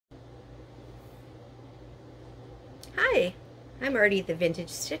Hi, I'm Artie the Vintage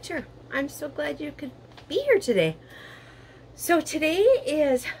Stitcher. I'm so glad you could be here today. So today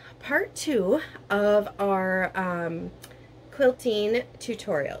is part 2 of our quilting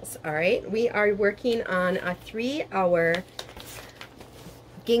tutorials. All right, we are working on a 3-hour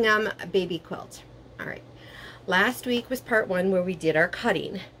Gingham Baby quilt. All right, last week was part 1 where we did our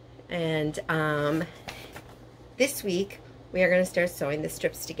cutting, and this week we are going to start sewing the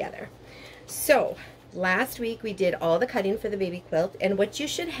strips together. So last week we did all the cutting for the baby quilt, and what you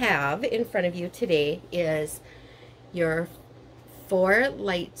should have in front of you today is your 4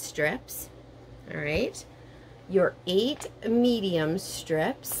 light strips, all right, your 8 medium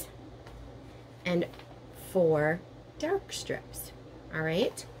strips, and 4 dark strips, all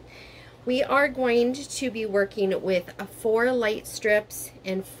right. We are going to be working with 4 light strips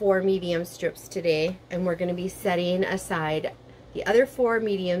and 4 medium strips today, and we're going to be setting aside the other 4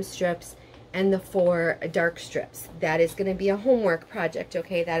 medium strips and the 4 dark strips. That is going to be a homework project,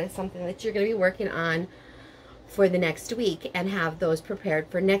 okay? That is something that you're going to be working on for the next week and have those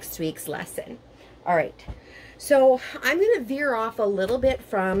prepared for next week's lesson. All right, so I'm going to veer off a little bit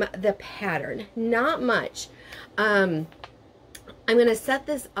from the pattern, not much. I'm going to set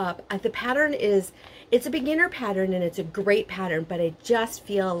this up. The pattern is, it's a beginner pattern and it's a great pattern, but I just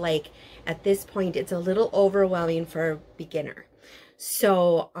feel like at this point it's a little overwhelming for a beginner.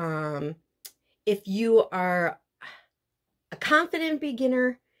 So if you are a confident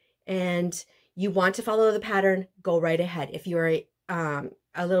beginner and you want to follow the pattern, go right ahead. If you're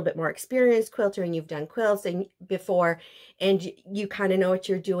a little bit more experienced quilter and you've done quilts before and you kind of know what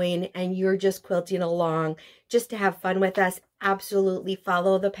you're doing and you're just quilting along just to have fun with us, absolutely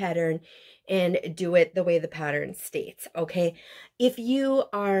follow the pattern and do it the way the pattern states, okay? If you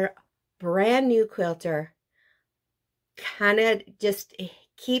are brand new quilter, kind of just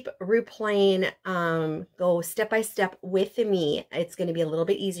keep replaying, go step by step with me. It's going to be a little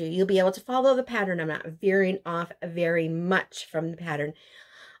bit easier. You'll be able to follow the pattern. I'm not veering off very much from the pattern.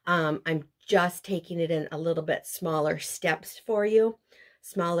 I'm just taking it in a little bit smaller steps for you,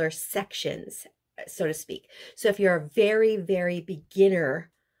 smaller sections, so to speak. So if you're a very, very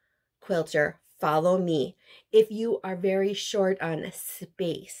beginner quilter, follow me. If you are very short on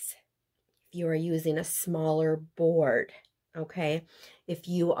space, if you are using a smaller board, okay, if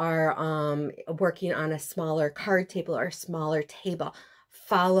you are working on a smaller card table or a smaller table,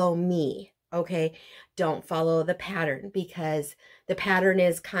 follow me, okay? Don't follow the pattern, because the pattern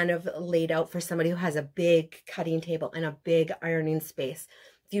is kind of laid out for somebody who has a big cutting table and a big ironing space.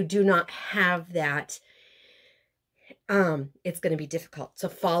 If you do not have that, it's going to be difficult. So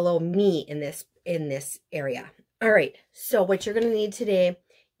follow me in this area. All right, so what you're going to need today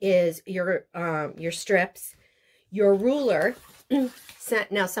is your strips, your ruler.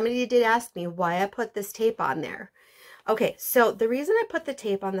 Now, somebody did ask me why I put this tape on there. Okay, so the reason I put the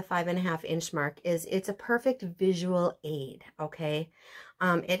tape on the 5.5 inch mark is it's a perfect visual aid, okay?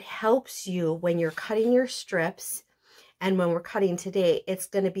 It helps you when you're cutting your strips, and when we're cutting today, it's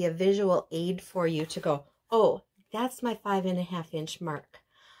going to be a visual aid for you to go, oh, that's my 5.5 inch mark.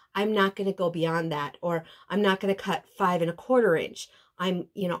 I'm not going to go beyond that, or I'm not going to cut 5.25 inch. I'm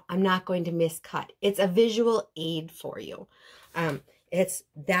not going to miscut. It's a visual aid for you.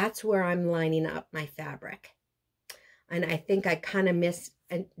 That's where I'm lining up my fabric. And I think I kind of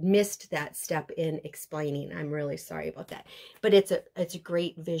missed that step in explaining. I'm really sorry about that. But it's a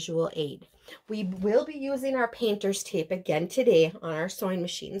great visual aid. We will be using our painter's tape again today on our sewing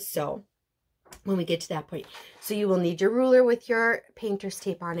machine. So when we get to that point, so you will need your ruler with your painter's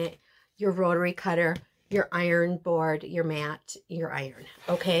tape on it, your rotary cutter, your iron board, your mat, your iron,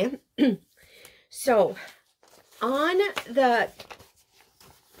 okay? So on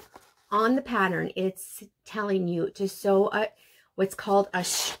the pattern, it's telling you to sew what's called a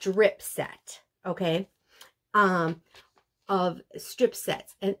strip set, okay? Of strip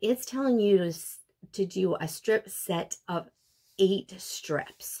sets, and it's telling you to do a strip set of 8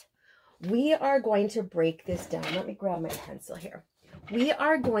 strips. We are going to break this down. Let me grab my pencil here. We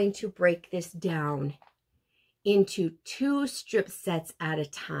are going to break this down into 2 strip sets at a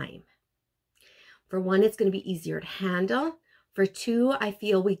time. For 1, it's going to be easier to handle. For 2, I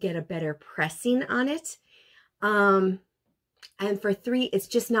feel we get a better pressing on it. And for 3, it's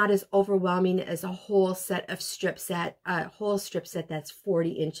just not as overwhelming as a whole set of strip set, a whole strip set that's 40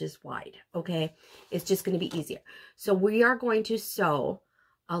 inches wide, okay? It's just going to be easier. So we are going to sew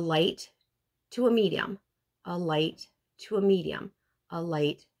a light to a medium, a light to a medium, a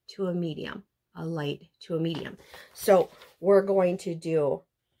light to a medium, a light to a medium. So we're going to do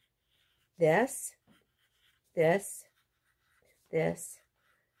this, this, this,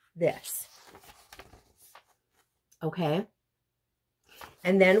 this. okay?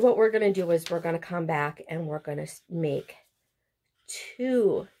 And then what we're going to do is we're going to come back and we're going to make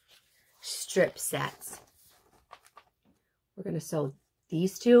 2 strip sets. We're going to sew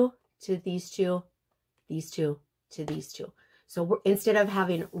these 2 to these 2, these 2 to these 2. So instead of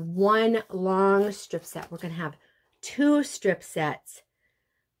having 1 long strip set, we're going to have 2 strip sets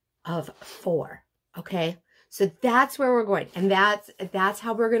of 4, okay? So that's where we're going, and that's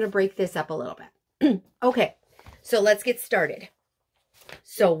how we're going to break this up a little bit. Okay, so let's get started.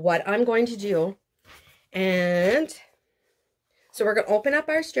 So what I'm going to do, and so we're going to open up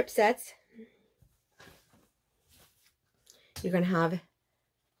our strip sets. You're going to have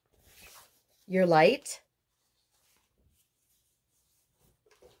your light.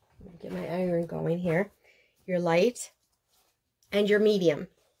 Get my iron going here. Your light and your medium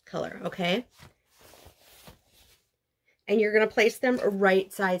color, okay? And you're going to place them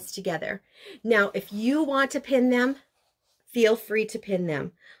right sides together. Now, if you want to pin them, feel free to pin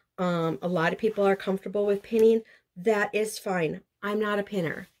them. A lot of people are comfortable with pinning. That is fine. I'm not a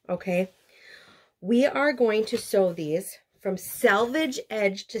pinner, okay? We are going to sew these from selvage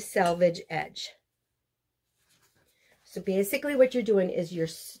edge to selvage edge. So basically what you're doing is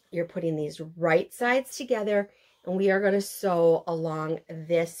you're putting these right sides together, and we are going to sew along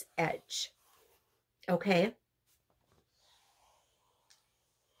this edge, okay?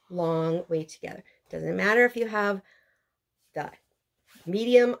 Long way together. Doesn't matter if you have the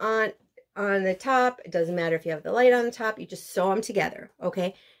medium on the top. It doesn't matter if you have the light on the top. You just sew them together,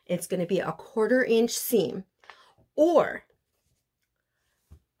 okay? It's going to be a 1/4 inch seam, or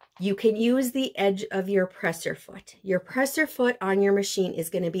you can use the edge of your presser foot. Your presser foot on your machine is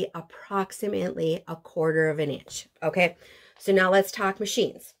going to be approximately a 1/4 inch, okay? So now let's talk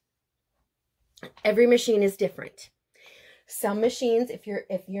machines. Every machine is different. Some machines, if you're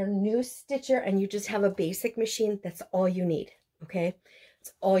a new stitcher and you just have a basic machine, that's all you need, okay?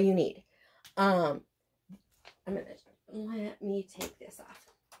 It's all you need. Let me take this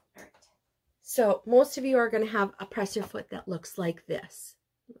off. All right. So most of you are going to have a presser foot that looks like this.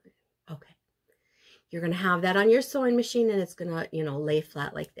 Okay. You're going to have that on your sewing machine, and it's going to, lay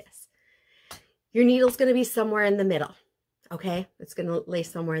flat like this. Your needle's going to be somewhere in the middle, okay? It's going to lay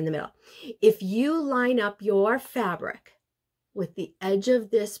somewhere in the middle. If you line up your fabric with the edge of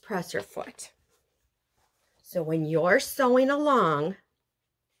this presser foot, so when you're sewing along,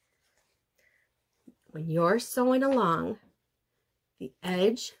 the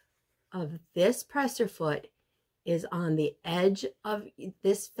edge of this presser foot is on the edge of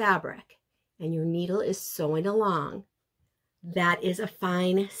this fabric, and your needle is sewing along, that is a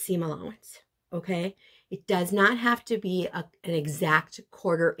fine seam allowance, okay? It does not have to be an exact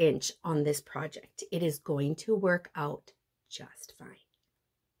 1/4 inch on this project. It is going to work out just fine,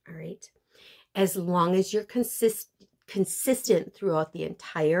 all right? As long as you're consistent throughout the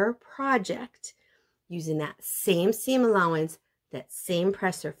entire project, using that same seam allowance, that same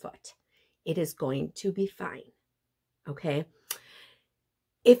presser foot, it is going to be fine, okay?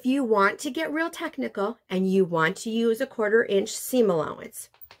 If you want to get real technical and you want to use a 1/4 inch seam allowance,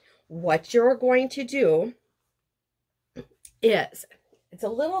 what you're going to do is, it's a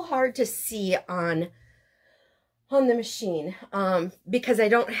little hard to see on the machine because I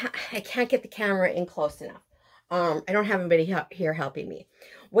can't get the camera in close enough. I don't have anybody here helping me.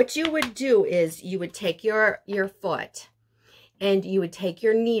 What you would do is you would take your foot and you would take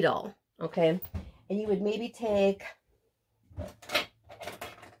your needle, okay? And you would maybe take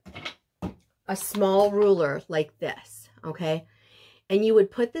a small ruler like this, okay? And you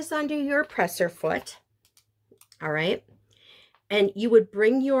would put this under your presser foot, all right? And you would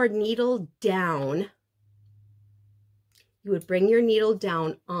bring your needle down. You would bring your needle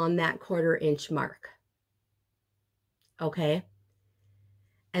down on that 1/4 inch mark, okay?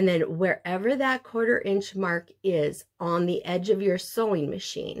 And then wherever that 1/4 inch mark is on the edge of your sewing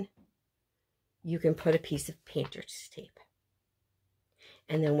machine, you can put a piece of painter's tape.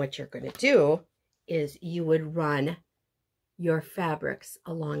 And then what you're going to do is you would run your fabrics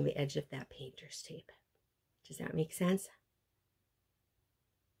along the edge of that painter's tape. Does that make sense?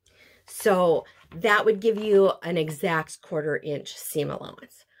 So that would give you an exact 1/4 inch seam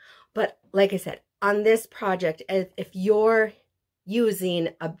allowance. But like I said, on this project, if you're using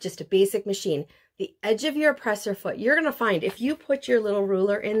just a basic machine, the edge of your presser foot, you're going to find if you put your little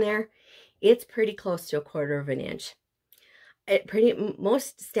ruler in there, it's pretty close to a 1/4 inch.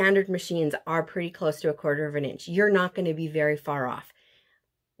 Most standard machines are pretty close to a 1/4 inch. You're not going to be very far off.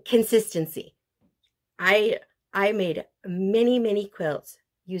 Consistency. I made many quilts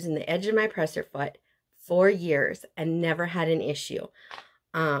using the edge of my presser foot for years and never had an issue.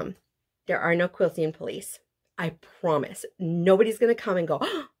 There are no quilting police. I promise. Nobody's going to come and go,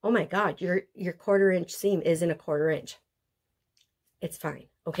 oh my God, your 1/4 inch seam isn't a 1/4 inch. It's fine,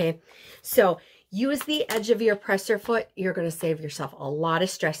 okay? So use the edge of your presser foot. You're going to save yourself a lot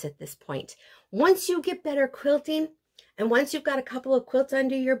of stress at this point. Once you get better quilting, and once you've got a couple of quilts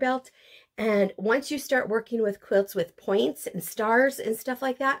under your belt, and once you start working with quilts with points and stars and stuff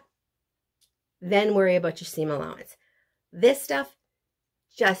like that, then worry about your seam allowance. This stuff,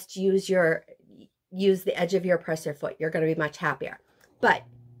 just use the edge of your presser foot. You're going to be much happier. But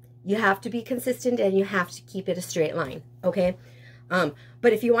you have to be consistent and you have to keep it a straight line, okay?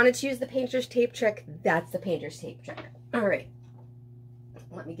 But if you wanted to use the painter's tape trick, that's the painter's tape trick. All right.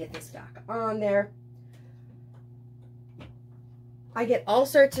 Let me get this back on there. I get all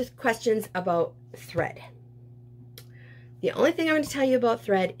sorts of questions about thread. The only thing I'm going to tell you about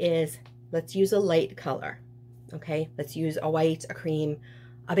thread is let's use a light color, okay? Let's use a white, a cream,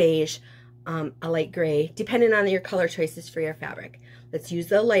 a beige, a light gray, depending on your color choices for your fabric. Let's use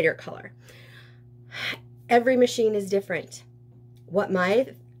the lighter color. Every machine is different. What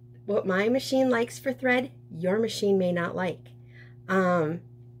my machine likes for thread, your machine may not like. They're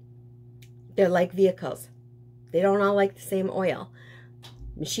like vehicles. They don't all like the same oil.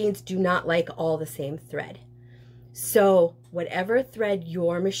 Machines do not like all the same thread. So whatever thread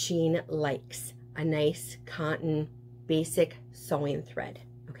your machine likes, a nice cotton basic sewing thread,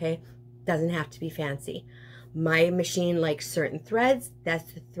 okay? Doesn't have to be fancy. My machine likes certain threads.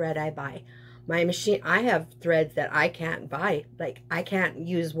 That's the thread I buy. My machine, I have threads that I can't buy. Like I can't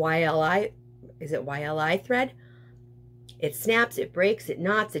use YLI. Is it YLI thread? It snaps, it breaks, it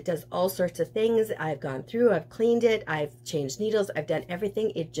knots, it does all sorts of things. I've gone through, I've cleaned it, I've changed needles, I've done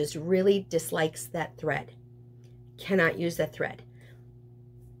everything. It just really dislikes that thread. Cannot use that thread.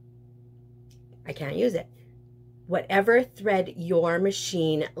 I can't use it. Whatever thread your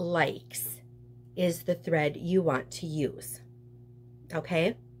machine likes is the thread you want to use.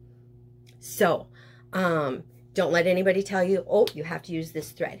 Okay? So, don't let anybody tell you, oh, you have to use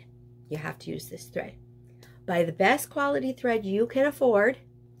this thread. You have to use this thread. Buy the best quality thread you can afford,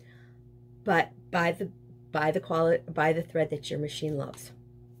 but buy the thread that your machine loves,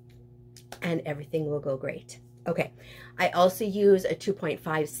 and everything will go great. Okay, I also use a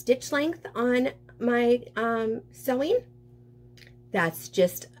 2.5 stitch length on my sewing. That's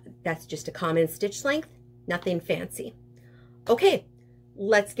just a common stitch length, nothing fancy. Okay,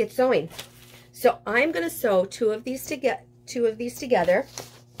 let's get sewing. So I'm going to sew two of these together.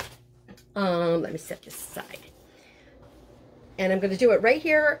 Let me set this aside. And I'm going to do it right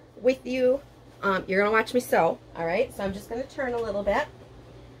here with you. You're going to watch me sew, all right? So I'm just going to turn a little bit.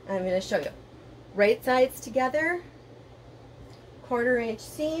 I'm going to show you. Right sides together, 1/4 inch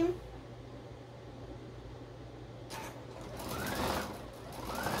seam.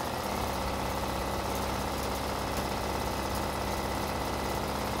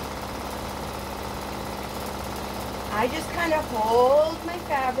 I just kind of hold my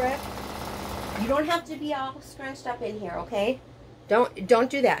fabric. You don't have to be all scrunched up in here, okay? Don't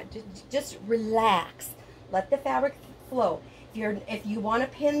do that. Just relax. Let the fabric flow. If you want to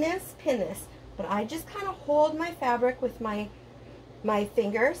pin this, pin this. But I just kind of hold my fabric with my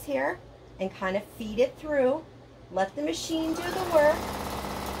fingers here and kind of feed it through. Let the machine do the work.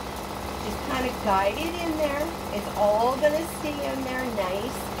 Just kind of guide it in there. It's all going to stay in there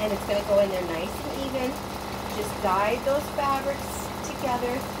nice, and it's going to go in there nice and even. Just guide those fabrics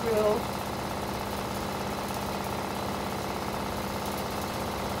together through.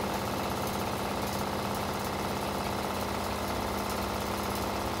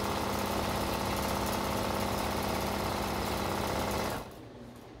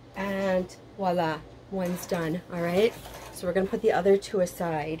 And voila, one's done. All right, so we're going to put the other two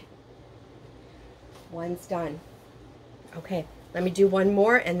aside. One's done. Okay, let me do one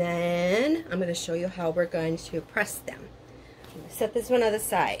more, and then I'm going to show you how we're going to press them. I'm going to set this one on the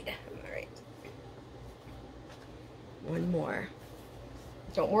side. All right, one more.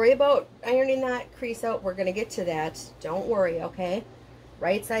 Don't worry about ironing that crease out. We're going to get to that. Don't worry, okay?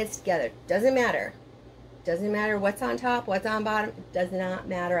 Right sides together. Doesn't matter. Doesn't matter what's on top, what's on bottom. It does not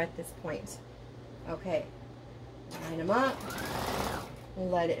matter at this point. Okay, line them up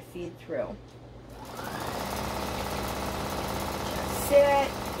and let it feed through. Just sit,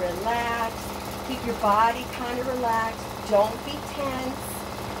 relax, keep your body kind of relaxed. Don't be tense.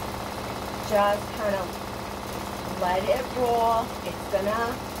 Just kind of let it roll. It's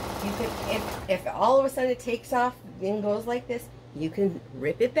gonna, you can, if all of a sudden it takes off and goes like this, you can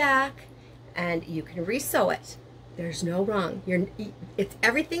rip it back and you can re-sew it. There's no wrong.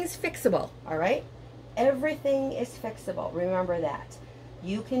 Everything's fixable, all right? Everything is fixable. Remember that.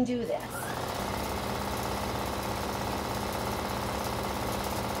 You can do this.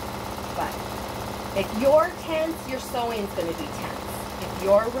 But if you're tense, your sewing is going to be tense. If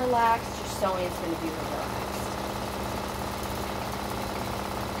you're relaxed, your sewing is going to be relaxed.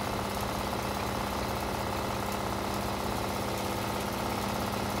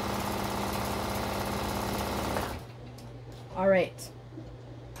 All right.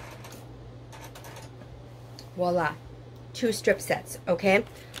 Voila. 2 strip sets, okay?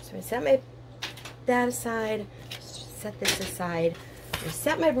 So I set that aside, set this aside. I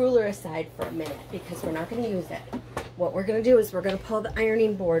set my ruler aside for a minute because we're not going to use it. What we're going to do is we're going to pull the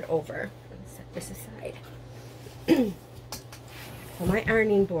ironing board over. Set this aside. Pull my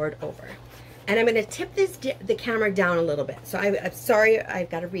ironing board over. And I'm going to tip the camera down a little bit. So I'm sorry I've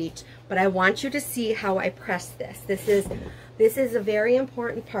got to reach, but I want you to see how I press this. This is a very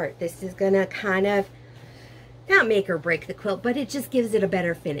important part. This is going to kind of not make or break the quilt, but it just gives it a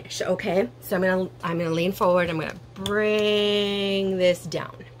better finish, okay? So I'm gonna lean forward. I'm gonna bring this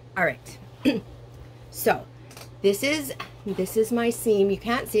down. All right. So this is my seam. You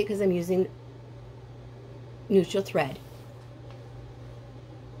can't see it because I'm using neutral thread.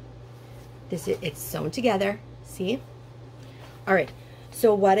 It's sewn together. See? All right.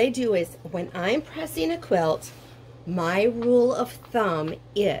 So what I do is when I'm pressing a quilt, my rule of thumb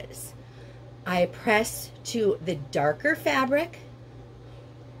is I press to the darker fabric,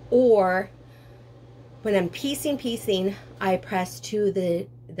 or when I'm piecing, I press to the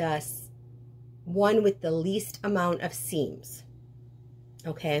one with the least amount of seams.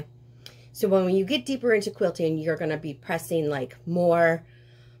 Okay? So when you get deeper into quilting, you're going to be pressing like more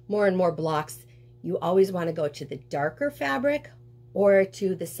and more blocks. You always want to go to the darker fabric or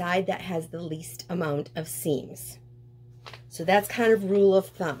to the side that has the least amount of seams. So that's kind of rule of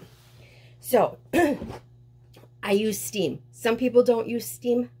thumb. So, I use steam. Some people don't use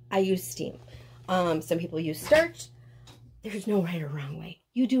steam. I use steam. Some people use starch. There's no right or wrong way.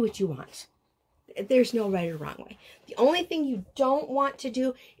 You do what you want. There's no right or wrong way. The only thing you don't want to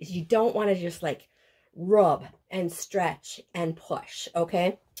do is you don't want to just like rub and stretch and push,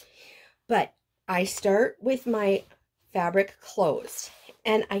 okay? But I start with my fabric closed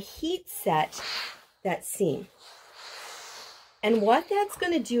and I heat set that seam. And what that's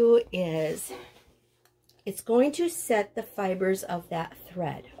going to do is it's going to set the fibers of that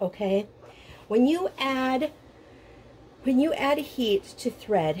thread, okay? When you add heat to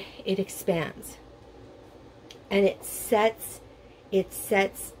thread, it expands. And it sets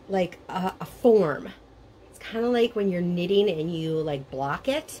like a form. It's kind of like when you're knitting and you like block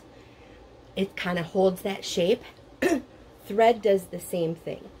it. It kind of holds that shape. Thread does the same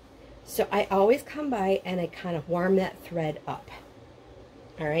thing. So I always come by and I kind of warm that thread up.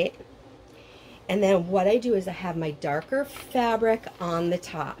 All right. And then what I do is I have my darker fabric on the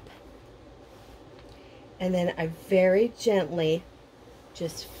top. And then I very gently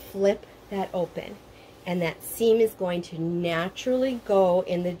just flip that open. And that seam is going to naturally go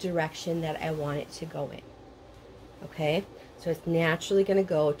in the direction that I want it to go in. Okay. So it's naturally going to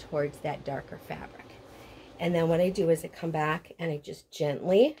go towards that darker fabric. And then what I do is I come back and I just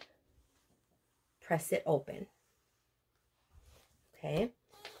gently press it open. Okay,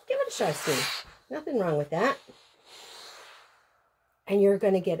 give it a shot, Sue. Nothing wrong with that. And you're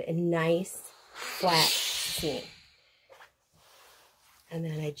going to get a nice flat seam. And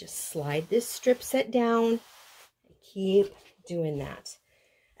then I just slide this strip set down and keep doing that.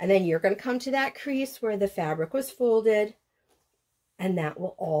 And then you're going to come to that crease where the fabric was folded, and that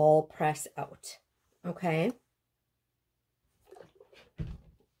will all press out. Okay.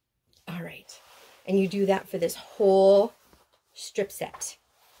 All right. And you do that for this whole strip set.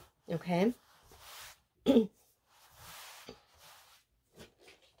 Okay. And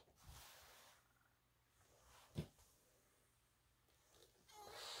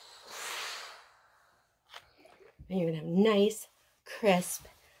you're going to have nice, crisp,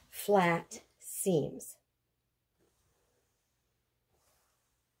 flat seams.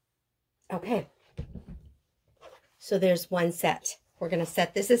 Okay. So there's one set. We're going to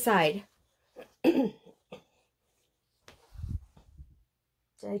set this aside. Did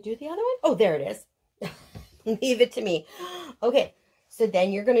I do the other one? Oh, there it is. Leave it to me. Okay, so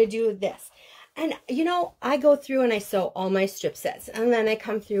then you're going to do this. And, you know, I go through and I sew all my strip sets. And then I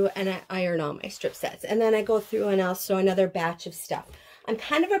come through and I iron all my strip sets. And then I go through and I'll sew another batch of stuff. I'm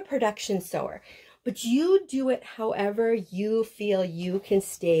kind of a production sewer. But you do it however you feel you can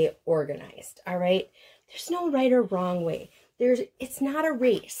stay organized, all right? There's no right or wrong way. It's not a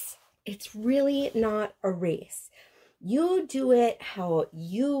race. It's really not a race. You do it how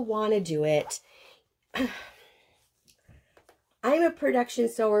you want to do it. I'm a production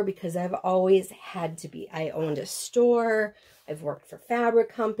sewer because I've always had to be. I owned a store. I've worked for fabric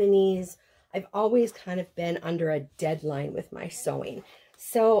companies. I've always kind of been under a deadline with my sewing.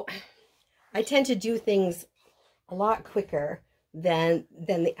 So I tend to do things a lot quicker than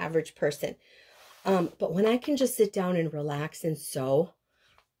the average person. But when I can just sit down and relax and sew,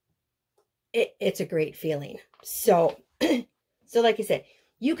 it's a great feeling. So, so like I said,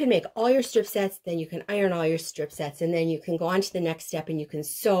 you can make all your strip sets, then you can iron all your strip sets, and then you can go on to the next step and you can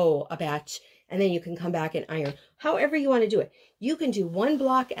sew a batch, and then you can come back and iron. However you want to do it. You can do one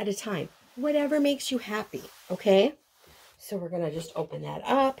block at a time, whatever makes you happy, okay? So we're going to just open that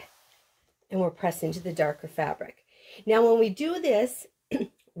up, and we'll press into the darker fabric. Now, when we do this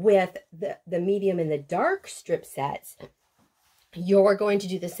with the medium and the dark strip sets, you're going to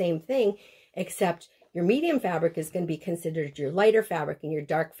do the same thing, except your medium fabric is going to be considered your lighter fabric, and your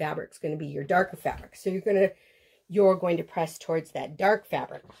dark fabric is going to be your darker fabric. So you're going to press towards that dark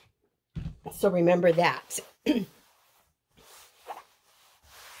fabric. So remember that.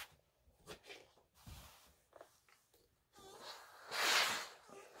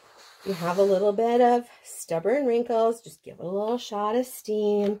 You have a little bit of stubborn wrinkles, just give it a little shot of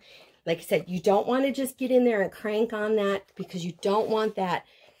steam. Like I said, you don't want to just get in there and crank on that, because you don't want that.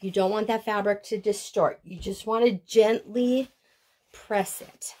 You don't want that fabric to distort. You just want to gently press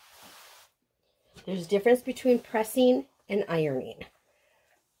it. There's a difference between pressing and ironing.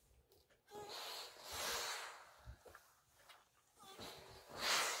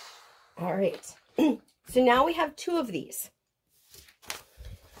 All right. So now we have 2 of these.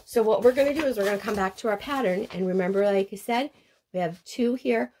 So what we're going to do is we're going to come back to our pattern. And remember, like I said, we have 2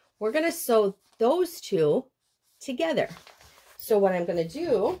 here. We're going to sew those 2 together. So what I'm going to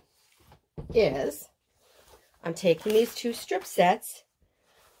do is I'm taking these 2 strip sets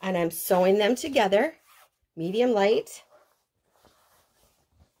and I'm sewing them together, medium light,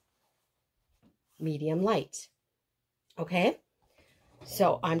 medium light. Okay?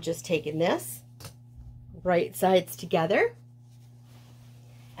 So I'm just taking this, right sides together,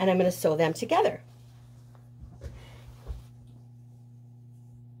 and I'm going to sew them together.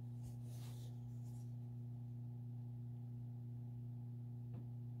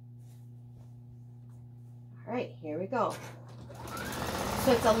 All right, here we go.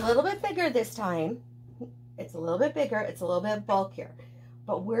 So it's a little bit bigger this time. It's a little bit bigger. It's a little bit bulkier.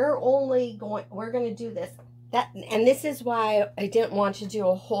 But we're going to do this. And this is why I didn't want to do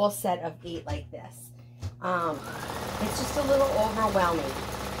a whole set of 8 like this. It's just a little overwhelming.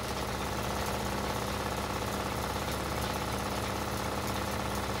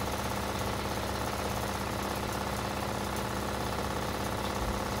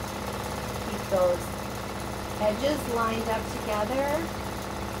 Keep those edges lined up together.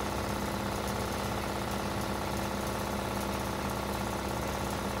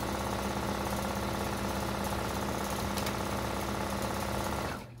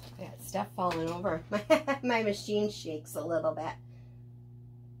 Stuff falling over. My machine shakes a little bit.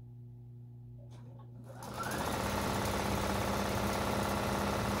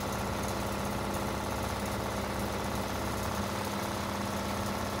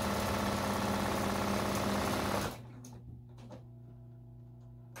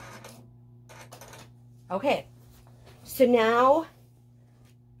 Okay, so now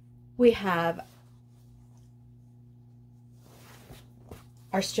we have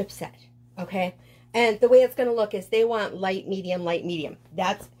our strip set, okay? And the way it's going to look is they want light, medium, light, medium.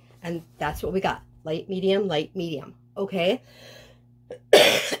 That's what we got. Light, medium, okay?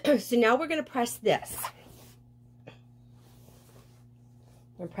 So now we're going to press this.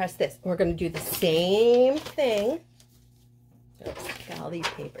 We're going to press this. We're going to do the same thing. Oops, got all these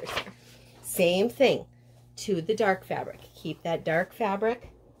papers here. Same thing to the dark fabric. Keep that dark fabric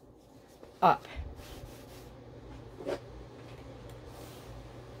up.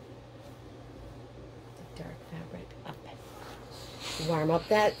 Warm up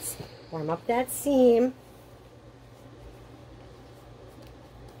that seam.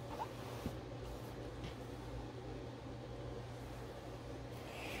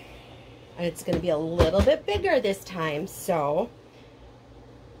 And it's going to be a little bit bigger this time, so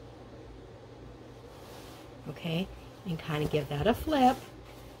okay, and kind of give that a flip.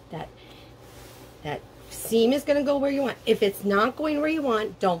 That seam is going to go where you want. If it's not going where you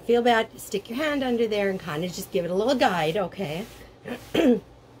want, don't feel bad. Stick your hand under there and kind of just give it a little guide, okay? A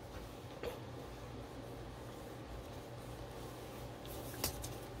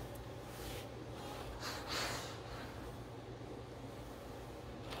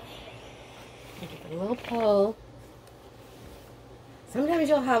little pull. Sometimes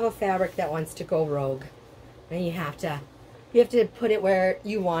you'll have a fabric that wants to go rogue, and you have to put it where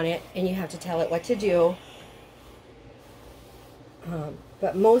you want it, and you have to tell it what to do.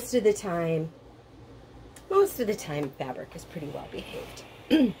 But most of the time fabric is pretty well behaved.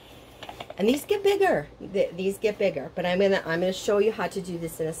 And these get bigger. These get bigger, but I'm gonna show you how to do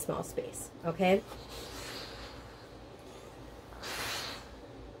this in a small space, okay?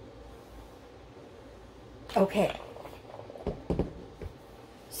 Okay.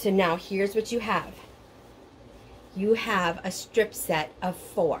 So now here's what you have. You have a strip set of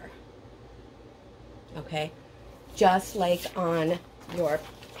 4. Okay? Just like on your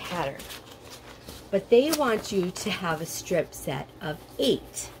pattern. But they want you to have a strip set of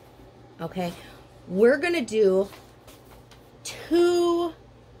 8. Okay? We're going to do 2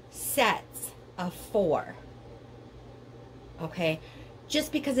 sets of 4. Okay?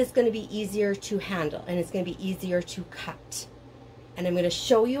 Just because it's going to be easier to handle and it's going to be easier to cut. And I'm going to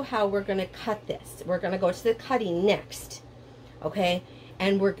show you how we're going to cut this. We're going to go to the cutting next. Okay?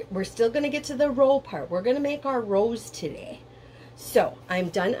 And we're still going to get to the row part. We're going to make our rows today. So I'm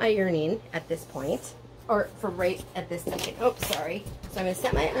done ironing at this point, or for right at this second. Oh, sorry. So I'm going to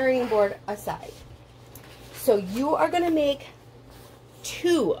set my ironing board aside. So you are going to make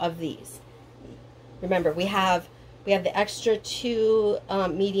 2 of these. Remember, we have the extra 2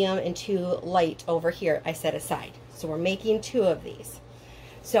 medium and 2 light over here I set aside. So we're making 2 of these.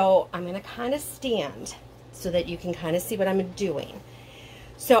 So I'm going to kind of stand so that you can kind of see what I'm doing.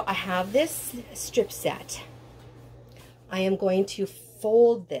 So I have this strip set. I am going to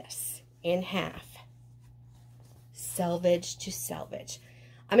fold this in half, selvage to selvage.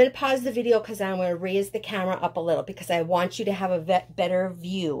 I'm going to pause the video because I'm going to raise the camera up a little because I want you to have a better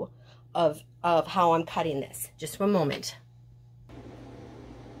view of how I'm cutting this. Just one moment.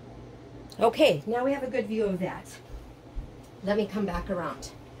 Okay, now we have a good view of that. Let me come back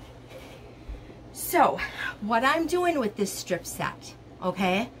around. So, what I'm doing with this strip set,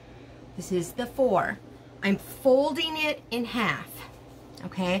 okay, this is the 4. I'm folding it in half,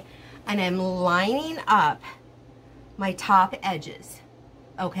 okay, and I'm lining up my top edges,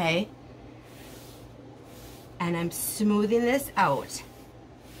 okay, and I'm smoothing this out.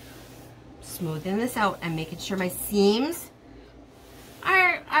 And making sure my seams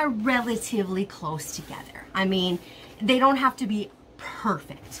are relatively close together. I mean, they don't have to be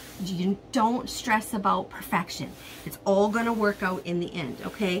perfect. You don't stress about perfection. It's all going to work out in the end,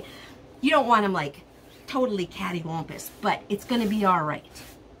 okay? You don't want them like totally cattywampus, but it's going to be all right.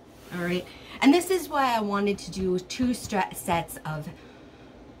 All right? And this is why I wanted to do 2 sets of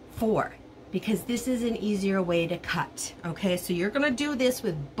 4, because this is an easier way to cut, okay? So you're going to do this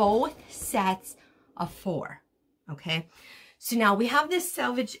with both sets of 4, okay? So now we have this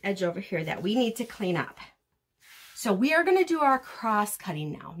selvage edge over here that we need to clean up. So we are going to do our cross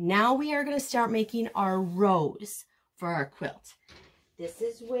cutting now. Now we are going to start making our rows for our quilt. This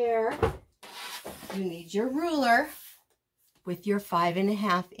is where you need your ruler with your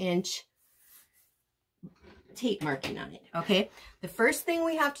 5.5 inch tape marking on it, okay? The first thing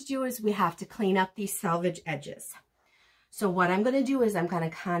we have to do is we have to clean up these selvage edges. So what I'm going to do is I'm going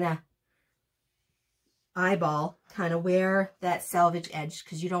to kind of eyeball kind of where that selvage edge,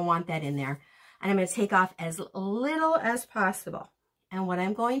 because you don't want that in there. And I'm going to take off as little as possible. And what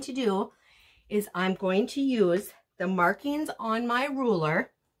I'm going to do is I'm going to use the markings on my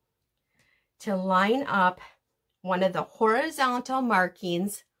ruler to line up one of the horizontal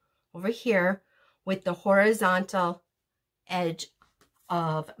markings over here with the horizontal edge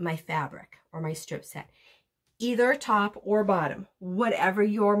of my fabric or my strip set. Either top or bottom, whatever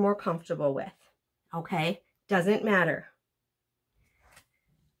you're more comfortable with, okay? Doesn't matter.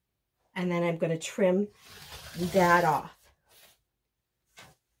 And then I'm going to trim that off.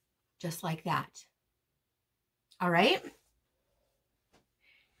 Just like that. All right?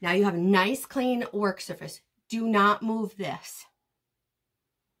 Now you have a nice clean work surface. Do not move this.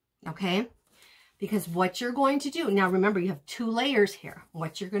 Okay? Because what you're going to do, now remember you have 2 layers here.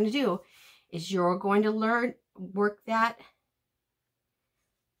 What you're going to do is you're going to work that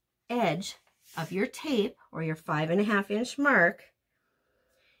edge of your tape or your 5.5 inch mark.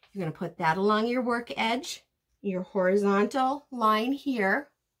 You're going to put that along your work edge, your horizontal line here,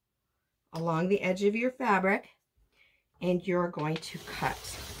 along the edge of your fabric, and you're going to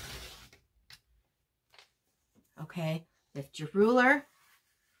cut. Okay, lift your ruler.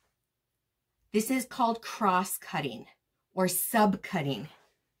 This is called cross cutting or sub cutting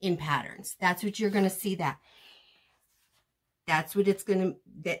in patterns. That's what you're going to see that. That's what it's going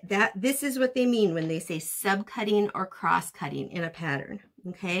to, this is what they mean when they say sub cutting or cross cutting in a pattern.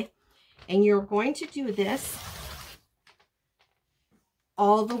 Okay, and you're going to do this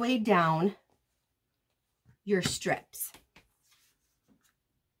all the way down your strips.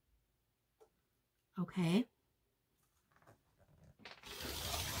 Okay,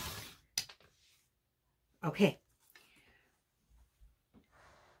 Okay.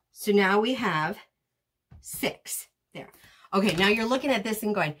 So now we have 6 there. Okay, now you're looking at this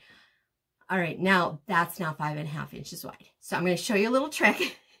and going, all right, now that's now 5.5 inches wide. So I'm going to show you a little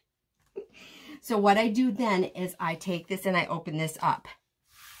trick. So what I do then is I take this and I open this up.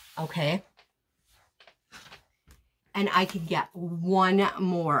 Okay. And I can get 1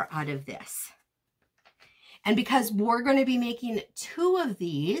 more out of this. And because we're going to be making 2 of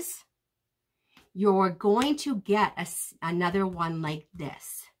these, you're going to get another one like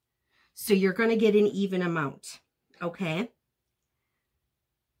this. So you're going to get an even amount. Okay.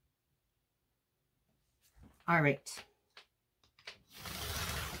 All right.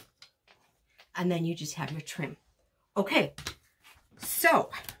 And then you just have your trim. Okay. So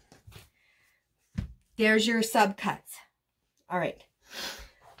there's your subcuts. All right.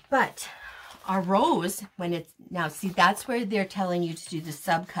 But our rows, when it's now, see, that's where they're telling you to do the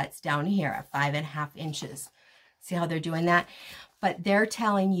subcuts down here at 5.5 inches. See how they're doing that? But they're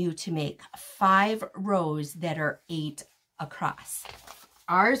telling you to make 5 rows that are 8 across.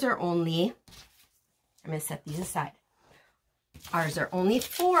 Ours are only, I'm going to set these aside. Ours are only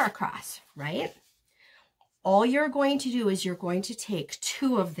 4 across, right? All you're going to do is you're going to take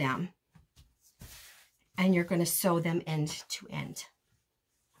 2 of them and you're going to sew them end to end.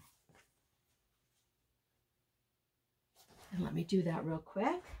 And let me do that real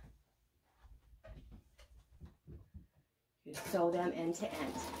quick. You sew them end to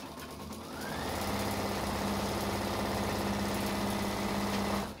end.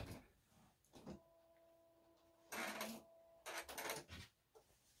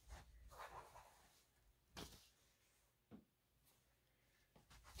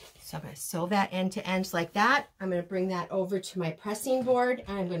 So I'm going to sew that end to end like that. I'm going to bring that over to my pressing board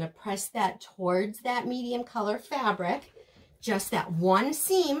and I'm going to press that towards that medium color fabric. Just that one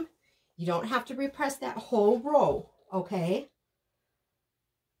seam. You don't have to repress that whole row, okay?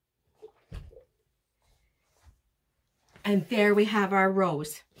 And there we have our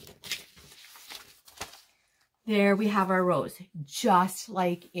rows. There we have our rows, just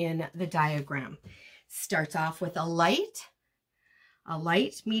like in the diagram. Starts off with a light,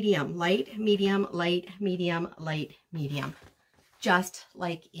 medium, light, medium, light, medium, light, medium. Just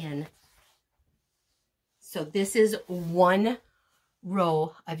like in. So this is 1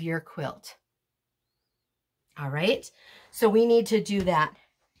 row of your quilt. All right. So we need to do that.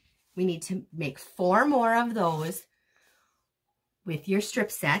 We need to make 4 more of those with your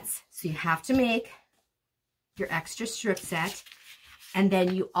strip sets. So you have to make your extra strip set. And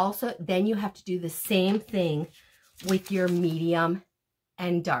then you also, you have to do the same thing with your medium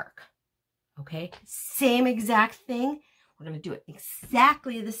and dark. Okay. Same exact thing. We're going to do it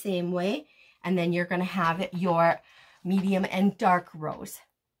exactly the same way. And then you're going to have your medium and dark rows.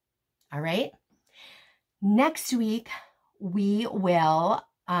 All right. Next week, we will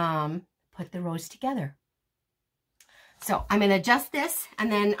put the rows together. So I'm going to adjust this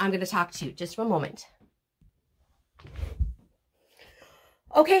and then I'm going to talk to you just for a moment.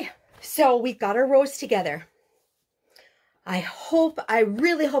 Okay. So we've got our rows together. I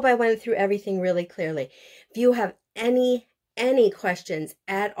really hope I went through everything really clearly. If you have any questions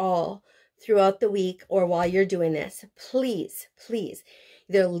at all throughout the week or while you're doing this, please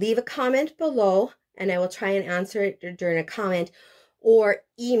either leave a comment below and I will try and answer it during a comment, or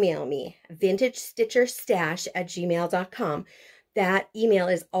email me, vintagestitcherstash@gmail.com. That email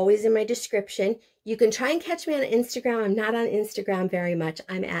is always in my description. You can try and catch me on Instagram. I'm not on Instagram very much.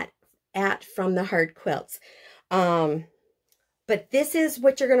 I'm at From the Heart Quilts. But this is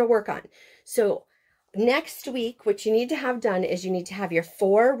what you're going to work on. So next week, what you need to have done is you need to have your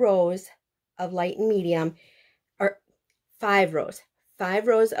 4 rows of light and medium, or 5 rows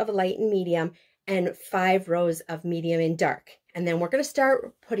of light and medium, and 5 rows of medium and dark. And then we're going to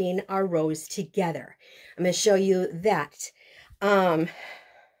start putting our rows together. I'm going to show you that. Yeah.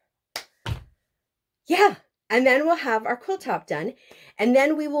 And then we'll have our quilt top done. And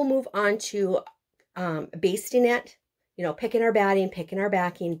then we will move on to basting it, you know, picking our batting, picking our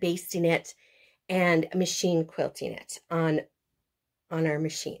backing, basting it, and machine quilting it on our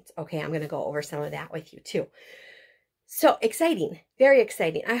machines. Okay, I'm going to go over some of that with you too. So exciting, very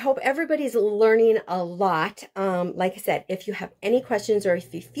exciting. I hope everybody's learning a lot. Like I said, if you have any questions or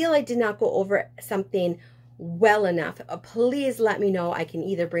if you feel I did not go over something well enough, please let me know. I can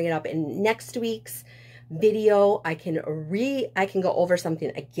either bring it up in next week's video. I can go over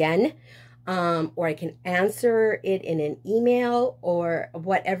something again, or I can answer it in an email, or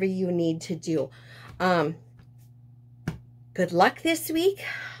whatever you need to do. Good luck this week.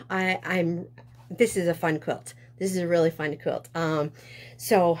 This is a fun quilt. This is a really fun quilt.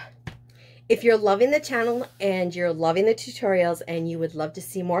 So If you're loving the channel and you're loving the tutorials and you would love to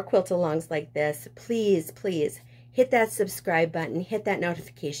see more quilt-alongs like this, please, please hit that subscribe button, hit that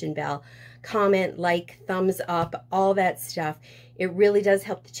notification bell, comment, like, thumbs up, all that stuff. It really does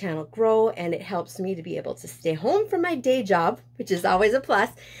help the channel grow, and it helps me to be able to stay home from my day job, which is always a plus,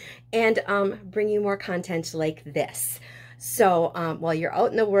 and bring you more content like this. So while you're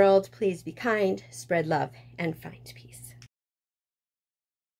out in the world, please be kind, spread love, and find peace.